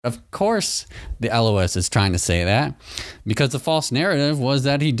Of course, the Elohist is trying to say that because the false narrative was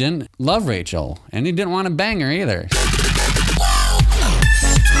that he didn't love Rachel and he didn't want to bang her either.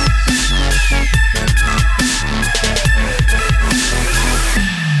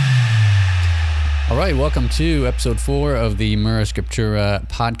 All right, welcome to episode 4 of the Mura Scriptura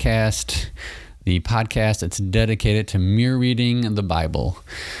podcast, the podcast that's dedicated to mere reading the Bible.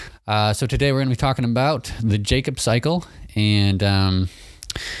 So today we're going to be talking about the Jacob cycle, and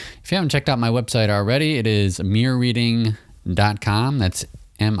if you haven't checked out my website already, it is mirrorreading.com. That's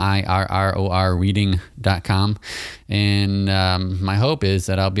MIRROR reading.com. And my hope is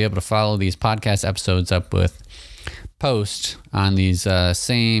that I'll be able to follow these podcast episodes up with posts on these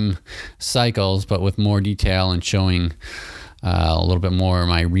same cycles, but with more detail and showing a little bit more of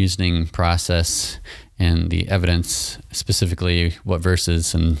my reasoning process and the evidence, specifically what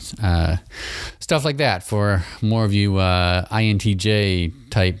verses and stuff like that for more of you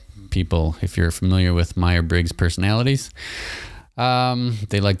INTJ type people. If you're familiar with Myers-Briggs personalities,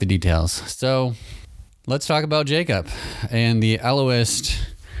 they like the details. So let's talk about Jacob and the Elohist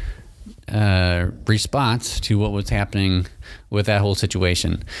response to what was happening with that whole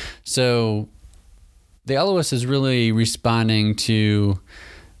situation. So the Elohist is really responding to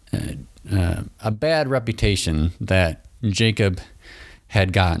a bad reputation that Jacob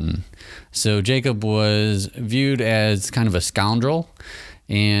had gotten. So Jacob was viewed as kind of a scoundrel,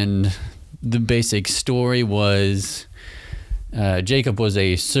 and the basic story was Jacob was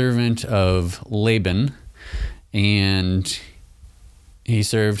a servant of Laban, and he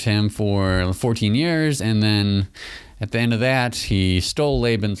served him for 14 years, and then at the end of that, he stole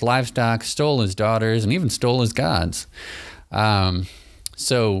Laban's livestock, stole his daughters, and even stole his gods.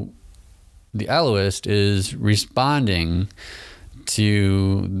 So the Elohist is responding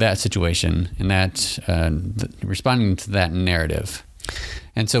to that situation and that responding to that narrative.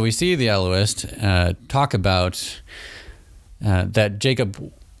 And so we see the Elohist talk about that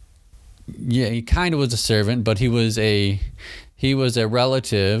Jacob, he kind of was a servant, but he was a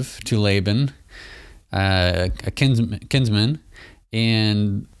relative to Laban, a kinsman,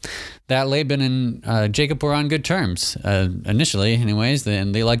 and that Laban and Jacob were on good terms initially, anyways,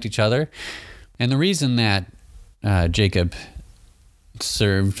 and they liked each other. And the reason that Jacob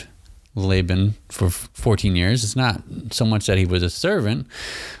served Laban for 14 years is not so much that he was a servant,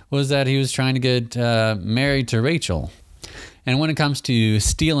 was that he was trying to get married to Rachel. And when it comes to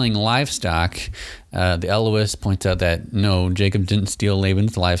stealing livestock, the Elohist points out that no, Jacob didn't steal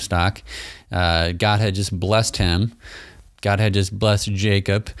Laban's livestock. God had just blessed him. God had just blessed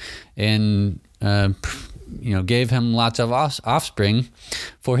Jacob and gave him lots of offspring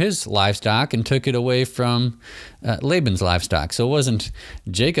for his livestock and took it away from Laban's livestock. So it wasn't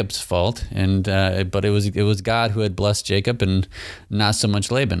Jacob's fault, but it was God who had blessed Jacob and not so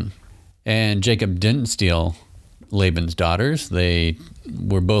much Laban. And Jacob didn't steal Laban's daughters. They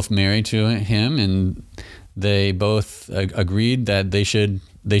were both married to him, and they both agreed that they should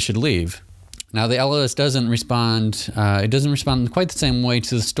leave. Now, the Elohist doesn't respond. It doesn't respond quite the same way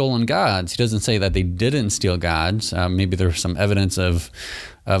to the stolen gods. He doesn't say that they didn't steal gods. Maybe there was some evidence of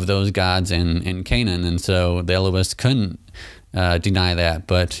those gods in Canaan, and so the Elohist couldn't deny that.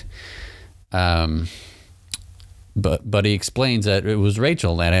 But he explains that it was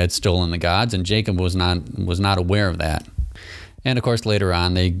Rachel that had stolen the gods, and Jacob was not aware of that. And of course, later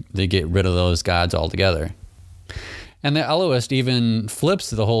on, they get rid of those gods altogether. And the Elohist even flips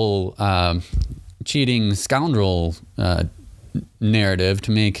the whole cheating scoundrel narrative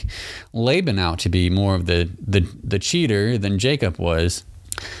to make Laban out to be more of the cheater than Jacob was,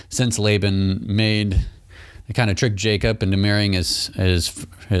 since Laban kind of tricked Jacob into marrying his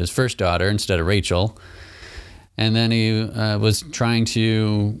first daughter instead of Rachel. And then he was trying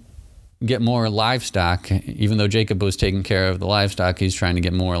to get more livestock. Even though Jacob was taking care of the livestock, he's trying to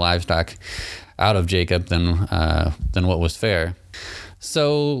get more livestock out of Jacob than what was fair.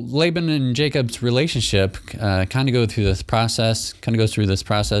 So Laban and Jacob's relationship kind of goes through this process.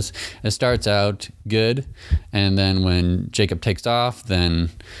 It starts out good, and then when Jacob takes off,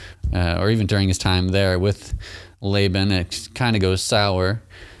 then or even during his time there with Laban, it kind of goes sour,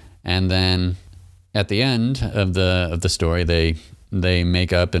 and then at the end of the story, they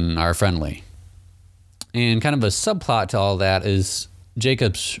make up and are friendly. And kind of a subplot to all that is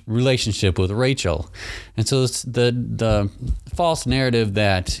Jacob's relationship with Rachel. And so the false narrative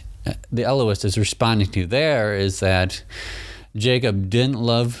that the Elohist is responding to there is that Jacob didn't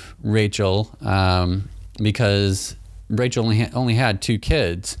love Rachel because Rachel only had 2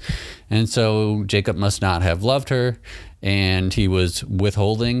 kids. And so Jacob must not have loved her, and he was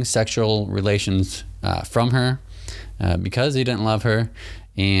withholding sexual relations from her because he didn't love her.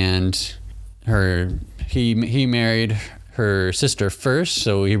 and he married her sister first,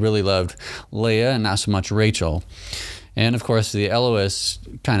 so he really loved Leah and not so much Rachel. And of course, the Elohist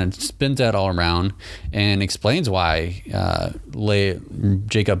kind of spins that all around and explains why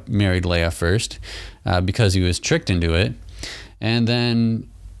Jacob married Leah first, because he was tricked into it. And then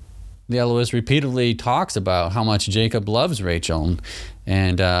the Elohist repeatedly talks about how much Jacob loves Rachel,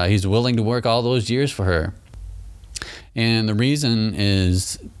 and he's willing to work all those years for her. And the reason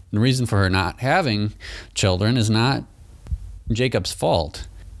for her not having children is not Jacob's fault,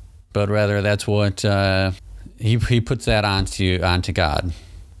 but rather that's what he puts that onto God.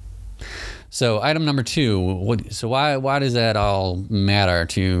 So item number 2. So why does that all matter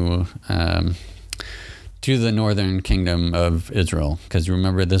to the northern kingdom of Israel? Because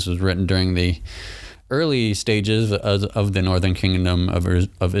remember, this was written during the early stages of the northern kingdom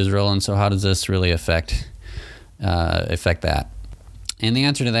of Israel, and so how does this really affect that? And the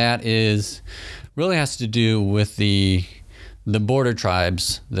answer to that really has to do with the border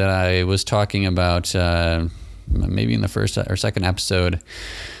tribes that I was talking about maybe in the first or second episode,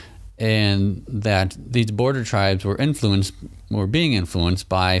 and that these border tribes were being influenced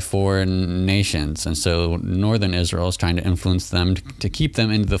by foreign nations. And so northern Israel is trying to influence them to keep them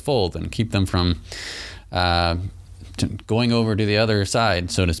into the fold and keep them from going over to the other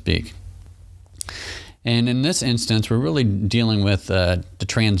side, so to speak. And in this instance, we're really dealing with the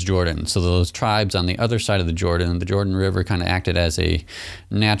Transjordan. So those tribes on the other side of the Jordan River kind of acted as a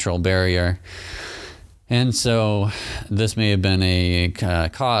natural barrier. And so this may have been a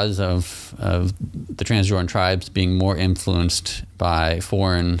cause of the Transjordan tribes being more influenced by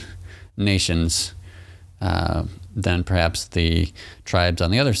foreign nations than perhaps the tribes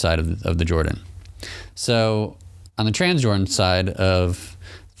on the other side of the Jordan. So on the Transjordan side of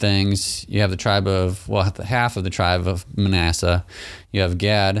things, you have the tribe of, half of the tribe of Manasseh, you have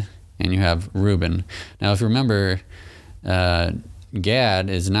Gad, and you have Reuben. Now, if you remember, Gad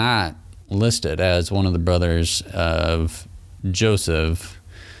is not listed as one of the brothers of Joseph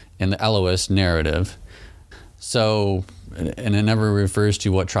in the Elohist narrative. So, and it never refers to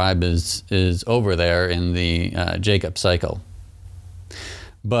what tribe is over there in the Jacob cycle.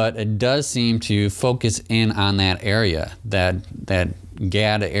 But it does seem to focus in on that area, that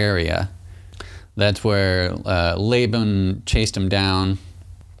Gad area. That's where Laban chased him down,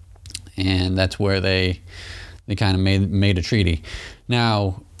 and that's where they kind of made a treaty.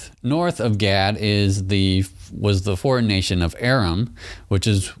 Now, north of Gad was the foreign nation of Aram, which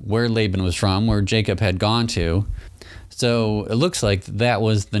is where Laban was from, where Jacob had gone to. So it looks like that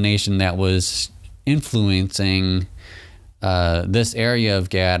was the nation that was influencing this area of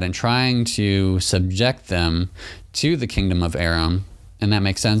Gad and trying to subject them to the kingdom of Aram. And that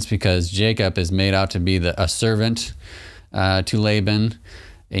makes sense because Jacob is made out to be a servant to Laban,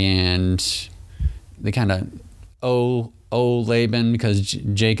 and they kind of owe Laban because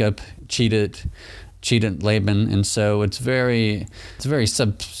Jacob cheated Laban, and so it's a very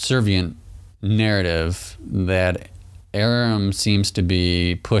subservient narrative that Aram seems to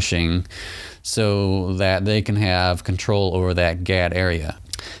be pushing so that they can have control over that Gad area.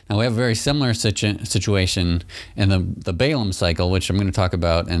 Now, we have a very similar situation in the Balaam cycle, which I'm going to talk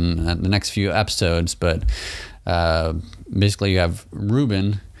about in the next few episodes, but basically you have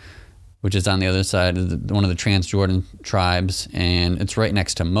Reuben, which is on the other side of one of the Transjordan tribes, and it's right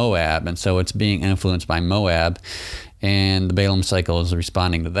next to Moab, and so it's being influenced by Moab, and the Balaam cycle is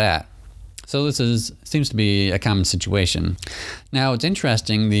responding to that. So this seems to be a common situation. Now, it's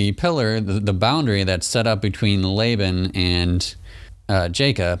interesting, the pillar, the boundary that's set up between Laban and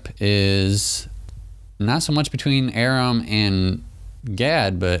Jacob is not so much between Aram and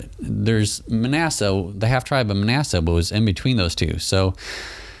Gad, but there's Manasseh, the half-tribe of Manasseh was in between those two. So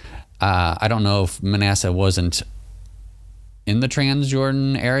I don't know if Manasseh wasn't in the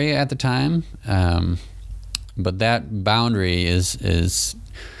Transjordan area at the time, but that boundary is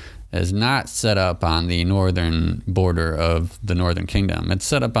not set up on the northern border of the northern kingdom. It's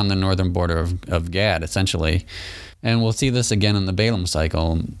set up on the northern border of Gad, essentially. And we'll see this again in the Balaam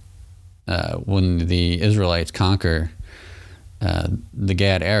cycle when the Israelites conquer the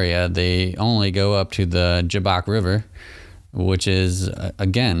Gad area. They only go up to the Jabbok River, which is,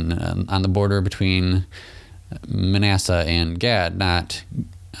 again, on the border between Manasseh and Gad, not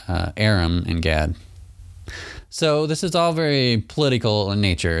Aram and Gad. So this is all very political in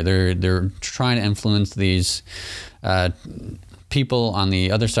nature. They're trying to influence these people on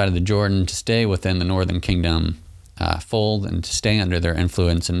the other side of the Jordan to stay within the northern kingdom fold and to stay under their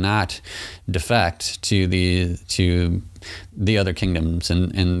influence and not defect to the other kingdoms.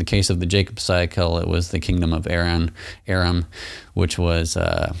 And in the case of the Jacob cycle, it was the kingdom of Aram, which was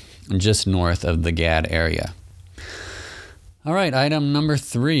just north of the Gad area. All right, item number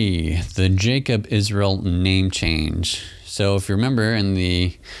 3, the Jacob-Israel name change. So if you remember in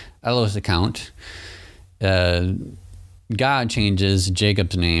the Elohist account, God changes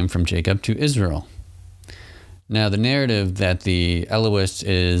Jacob's name from Jacob to Israel. Now, the narrative that the Elohist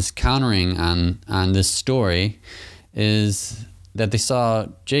is countering on this story is that they saw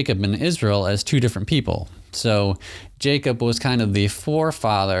Jacob and Israel as two different people. So Jacob was kind of the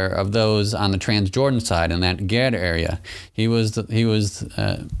forefather of those on the Transjordan side in that Gad area. He was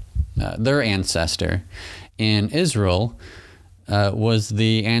their ancestor, and Israel was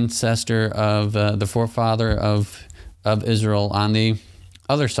the ancestor of the forefather of Israel on the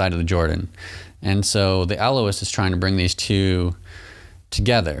other side of the Jordan. And so the Elohist is trying to bring these two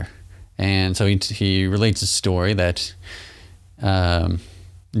together. And so he relates a story that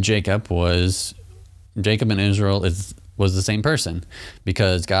Jacob and Israel was the same person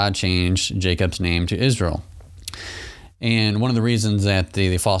because God changed Jacob's name to Israel. And one of the reasons that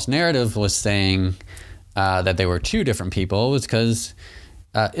the false narrative was saying that they were two different people was because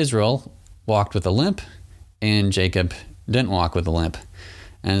Israel walked with a limp and Jacob didn't walk with a limp.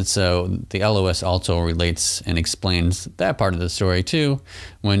 And so the Elohist also relates and explains that part of the story too.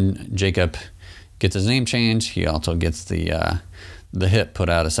 When Jacob gets his name changed, he also gets the hip put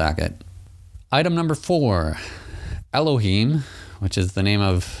out of socket. Item number 4, Elohim, which is the name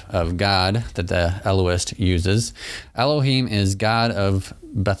of God that the Elohist uses. Elohim is God of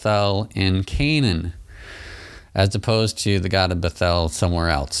Bethel in Canaan, as opposed to the God of Bethel somewhere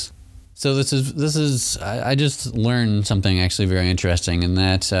else. So this is I just learned something actually very interesting, in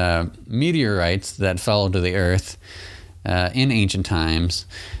that meteorites that fell to the earth in ancient times,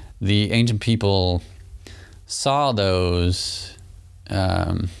 the ancient people saw those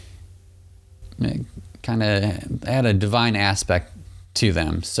kind of had a divine aspect to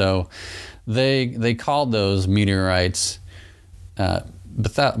them. So they called those meteorites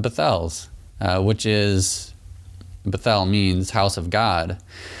Bethels, which is, Bethel means house of God.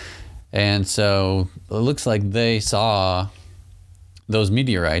 And so it looks like they saw those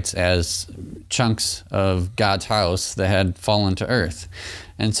meteorites as chunks of God's house that had fallen to earth.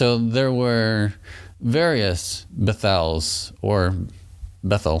 And so there were various Bethels, or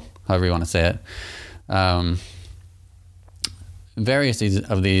Bethel, however you want to say it, various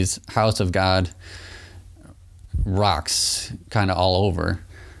of these house of God rocks kind of all over,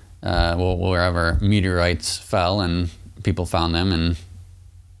 wherever meteorites fell and people found them and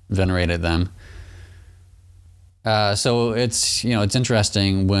venerated them. So it's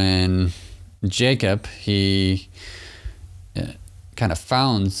interesting when Jacob, he kind of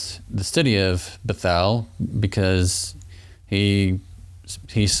founds the city of Bethel because he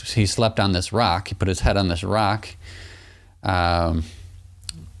slept on this rock. He put his head on this rock,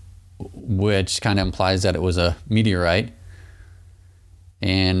 which kind of implies that it was a meteorite.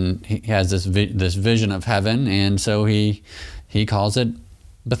 And he has this vision of heaven, and so he calls it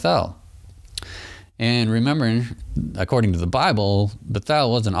Bethel. And remember, according to the Bible,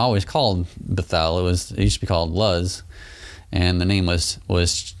 Bethel wasn't always called Bethel. It used to be called Luz, and the name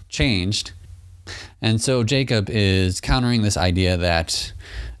was changed. And so Jacob is countering this idea that,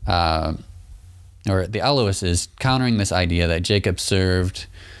 or the Elohist is countering this idea that Jacob served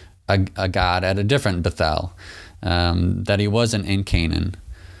a god at a different Bethel, that he wasn't in Canaan.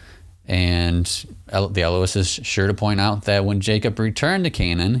 And the Elohist is sure to point out that when Jacob returned to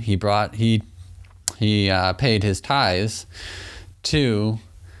Canaan, he paid his tithes to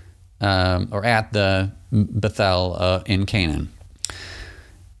or at the Bethel in Canaan.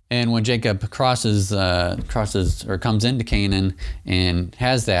 And when Jacob crosses or comes into Canaan and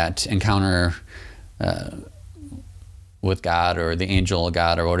has that encounter with God, or the angel of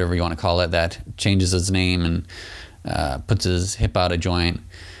God, or whatever you want to call it, that changes his name and puts his hip out of joint,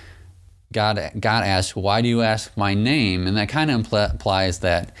 God asks, "Why do you ask my name?" And that kind of implies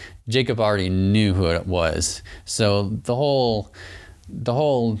that Jacob already knew who it was. So the whole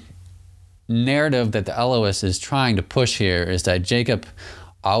narrative that the Elohist is trying to push here is that Jacob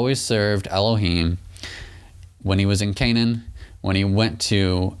always served Elohim when he was in Canaan, when he went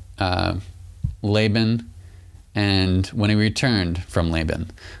to Laban, and when he returned from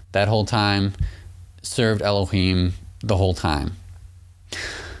Laban. That whole time served Elohim the whole time.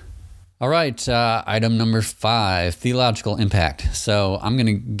 All right, item number 5, theological impact. So I'm going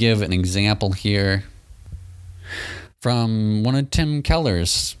to give an example here from one of Tim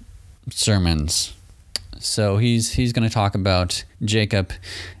Keller's sermons. So he's going to talk about Jacob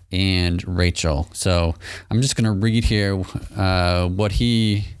and Rachel. So I'm just going to read here what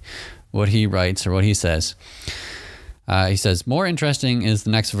he writes, or what he says. He says, more interesting is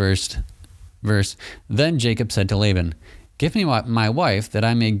the next verse. Then Jacob said to Laban, give me my wife that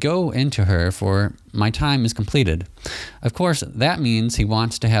I may go into her, for my time is completed. Of course, that means he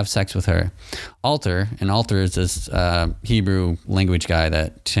wants to have sex with her. Alter is this Hebrew language guy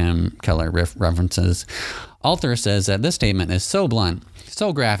that Tim Keller references. Alter says that this statement is so blunt,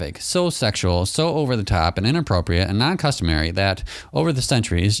 so graphic, so sexual, so over the top and inappropriate and non-customary that over the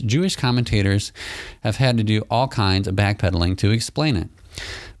centuries, Jewish commentators have had to do all kinds of backpedaling to explain it.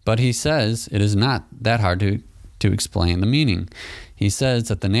 But he says it is not that hard to explain the meaning. He says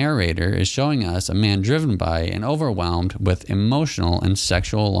that the narrator is showing us a man driven by and overwhelmed with emotional and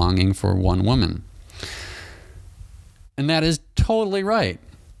sexual longing for one woman. And that is totally right.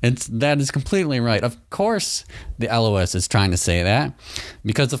 That is completely right. Of course, the Elohist is trying to say that,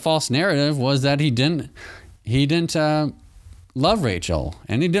 because the false narrative was that he didn't love Rachel,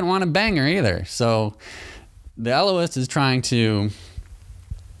 and he didn't want to bang her either. So the Elohist is trying to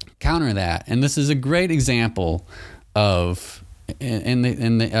counter that, and this is a great example of in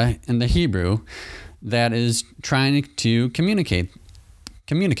the Hebrew that is trying to communicate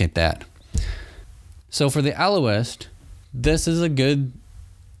that. So for the Elohist, this is a good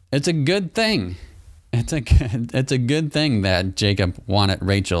thing. It's a good thing that Jacob wanted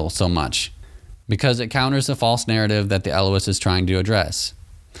Rachel so much, because it counters the false narrative that the Elohist is trying to address.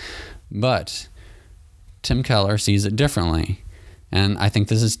 But Tim Keller sees it differently. And I think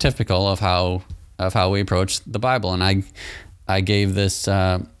this is typical of how we approach the Bible. And I gave this,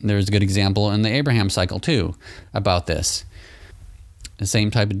 there's a good example in the Abraham cycle too about this. The same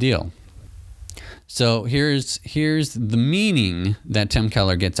type of deal. So here's the meaning that Tim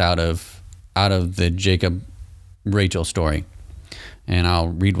Keller gets out of the Jacob Rachel story. And I'll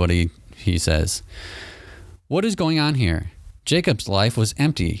read what he says. What is going on here? Jacob's life was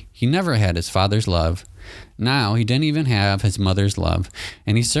empty. He never had his father's love. Now he didn't even have his mother's love,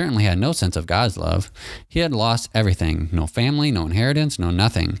 and he certainly had no sense of God's love. He had lost everything, no family, no inheritance, no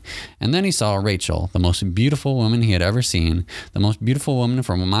nothing. And then he saw Rachel, the most beautiful woman he had ever seen, the most beautiful woman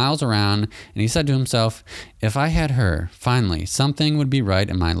from miles around, and he said to himself, if I had her, finally, something would be right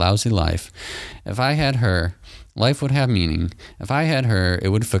in my lousy life. If I had her, life would have meaning. If I had her, it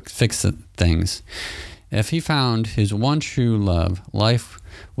would fix things. If he found his one true love, life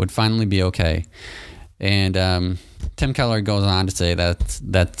would finally be okay. And Tim Keller goes on to say that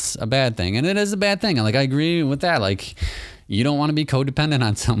that's a bad thing, and it is a bad thing. Like, I agree with that. Like, you don't want to be codependent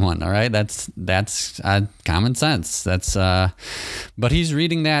on someone. All right, that's common sense. But he's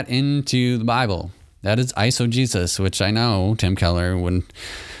reading that into the Bible. That is eisegesis, which I know Tim Keller wouldn't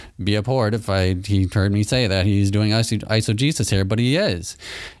be abhorred if he heard me say that he's doing eisegesis here, but he is.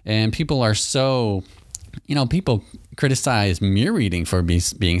 And people are so, people criticize mere reading for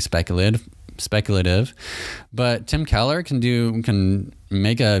being speculative, but Tim Keller can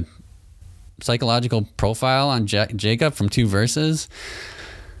make a psychological profile on Jacob from 2 verses.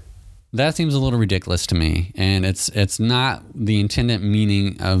 That seems a little ridiculous to me, and it's not the intended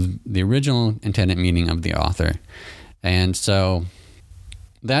meaning of the original intended meaning of the author. And so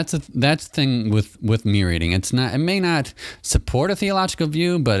that's the thing with mere reading. It may not support a theological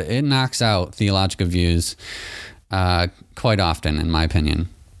view, but it knocks out theological views quite often, in my opinion.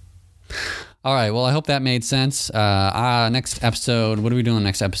 All right, well, I hope that made sense. Next episode, what are we doing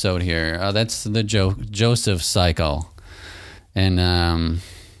next episode here? That's the Joseph cycle. And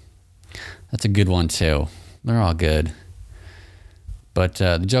that's a good one, too. They're all good. But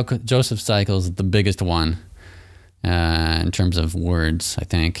the Joseph cycle is the biggest one in terms of words, I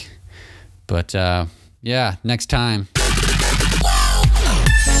think. But, yeah, next time.